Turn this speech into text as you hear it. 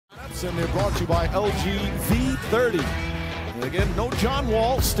Celtics, and they're brought to you by LG V30. And again, no John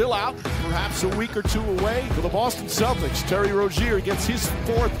Wall, still out, perhaps a week or two away for the Boston Celtics. Terry Rozier gets his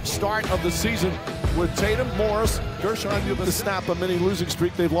 4th start of the season with Tatum, Morris, Gershon able to snap a mini losing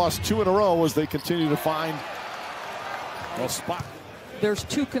streak. They've lost 2 in a row as they continue to find a spot. There's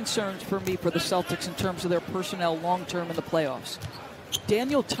 2 concerns for me for the Celtics in terms of their personnel long-term in the playoffs.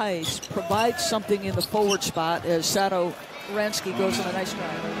 Daniel Tice provides something in the forward spot as Sato Ransky goes on a nice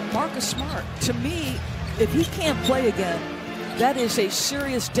drive. Marcus Smart, to me, if he can't play again, that is a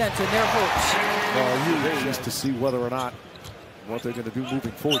serious dent in their hopes. Well, just to see whether or not what they're going to do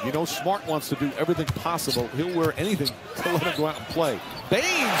moving forward. You know, Smart wants to do everything possible. He'll wear anything to let him go out and play.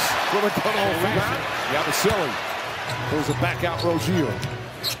 Baines with a good old rebound. Yabusele throws it back out. Rozier.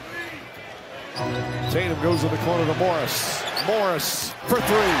 Tatum goes in the corner to Morris. Morris for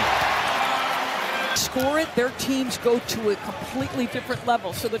 3. Score it, their teams go to a completely different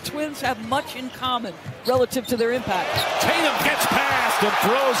level. So the Twins have much in common relative to their impact. Tatum gets past and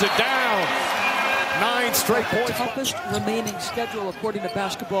throws it down. 9 straight points. Toughest remaining schedule according to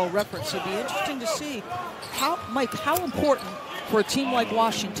Basketball Reference. It'll be interesting to see how important for a team like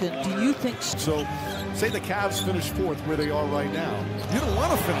Washington do you think? So, say the Cavs finish 4th where they are right now. You don't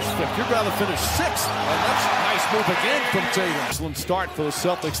want to finish 5th. You'd rather finish 6th. And that's a nice move again from Tatum. Excellent start for the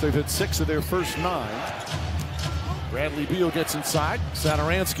Celtics. They've hit 6 of their first 9. Bradley Beal gets inside.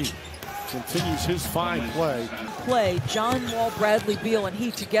 Satoransky continues his fine play. John Wall, Bradley Beal, and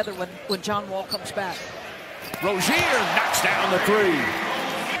he together when John Wall comes back. Rozier knocks down the 3.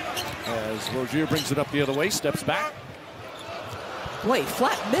 As Rozier brings it up the other way, steps back. Boy,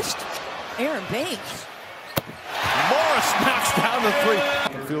 flat missed Aaron Baines. Morris knocks down the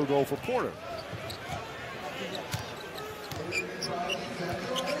 3. Field goal for Porter.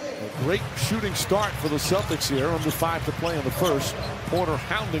 A great shooting start for the Celtics here. Under 5 to play in the first. Porter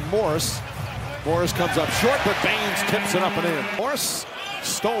hounding Morris. Morris comes up short, but Baines tips it up and in. Morris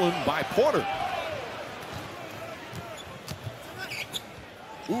stolen by Porter.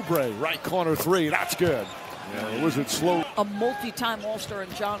 Oubre, right corner 3. That's good. Yeah, the Wizards slow. A multi-time All-Star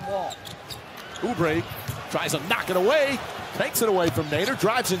in John Wall. Oubre tries to knock it away. Takes it away from Nader.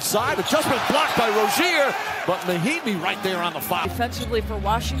 Drives inside. Adjustment blocked by Rozier. But Mahimi right there on the 5. Defensively for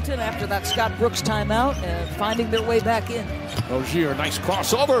Washington after that Scott Brooks timeout and finding their way back in. Rozier, nice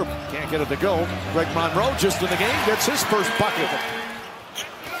crossover. Can't get it to go. Greg Monroe just in the game. Gets his first bucket.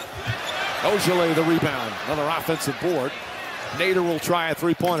 Ojale the rebound. Another offensive board. Nader will try a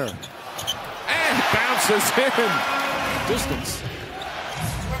 3-pointer. And bounces in. Distance.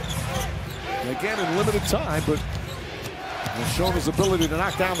 And again in limited time, but has shown his ability to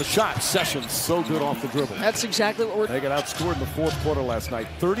knock down the shot. Sessions so good off the dribble. That's exactly what we're... They got outscored in the 4th quarter last night.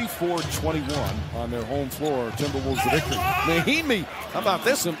 34-21 on their home floor. Timberwolves the victory. Mahimi, how about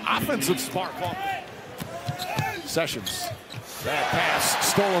this? An offensive spark off. Sessions. That pass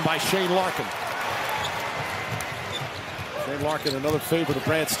stolen by Shane Larkin. Shane Larkin, another favorite of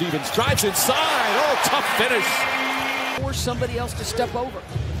Brad Stevens. Drives inside. Oh, tough finish. Force somebody else to step over.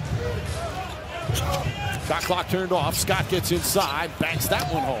 Shot clock turned off. Scott gets inside. Banks that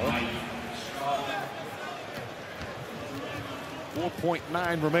one home.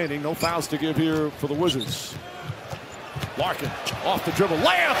 4.9 remaining. No fouls to give here for the Wizards. Larkin off the dribble.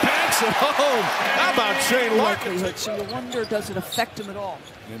 Layup, banks it home. How about Shane Larkin? So you wonder, does it affect him at all?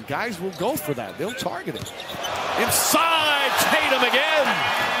 And guys will go for that. They'll target it. Inside, Tatum again.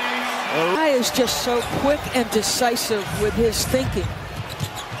 The guy is just so quick and decisive with his thinking.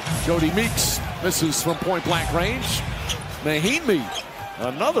 Jody Meeks misses from point-blank range. Mahimi,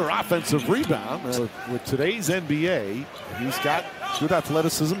 another offensive rebound. With today's NBA, he's got good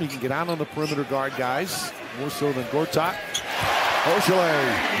athleticism. He can get out on the perimeter guard guys, more so than Gortat.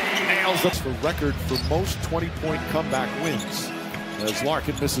 Ojale nails the record for most 20-point comeback wins. As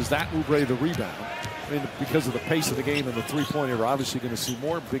Larkin misses that, Oubre the rebound. I mean, because of the pace of the game and the 3-pointer, we're obviously going to see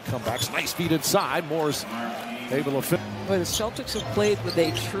more big comebacks. Nice feed inside. Morris able to fit. Boy, the Celtics have played with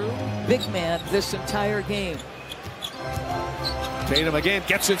a true big man this entire game. Tatum again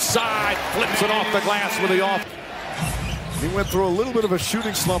gets inside, flips it off the glass with the off. He went through a little bit of a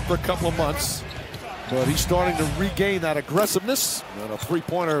shooting slump for a couple of months, but he's starting to regain that aggressiveness. And a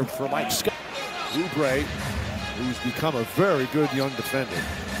 3-pointer for Mike Scott. Oubre, who's become a very good young defender.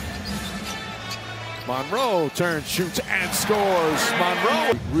 Monroe turns, shoots, and scores.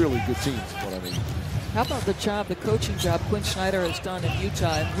 Monroe, really good teams, is what I mean. How about the coaching job Quinn Snyder has done in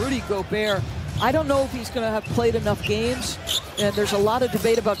Utah? And Rudy Gobert, I don't know if he's going to have played enough games. And there's a lot of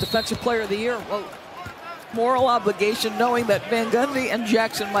debate about Defensive Player of the Year. Well, moral obligation knowing that Van Gundy and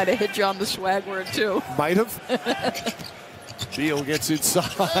Jackson might have hit you on the swag word too. Might have. Beal gets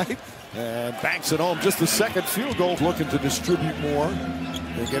inside and banks it home. Just the second field goal, looking to distribute more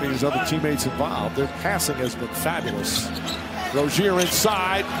and getting his other teammates involved. Their passing has been fabulous. Rozier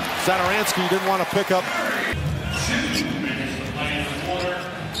inside. Satoransky didn't want to pick up.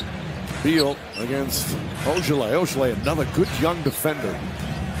 Beal against Ojale. Ojale, another good young defender.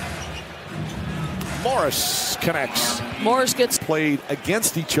 Morris connects. Morris gets played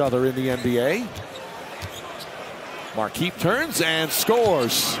against each other in the NBA. Markieff turns and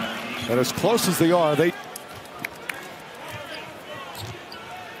scores. And as close as they are,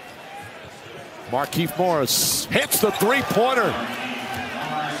 Markieff Morris hits the three-pointer.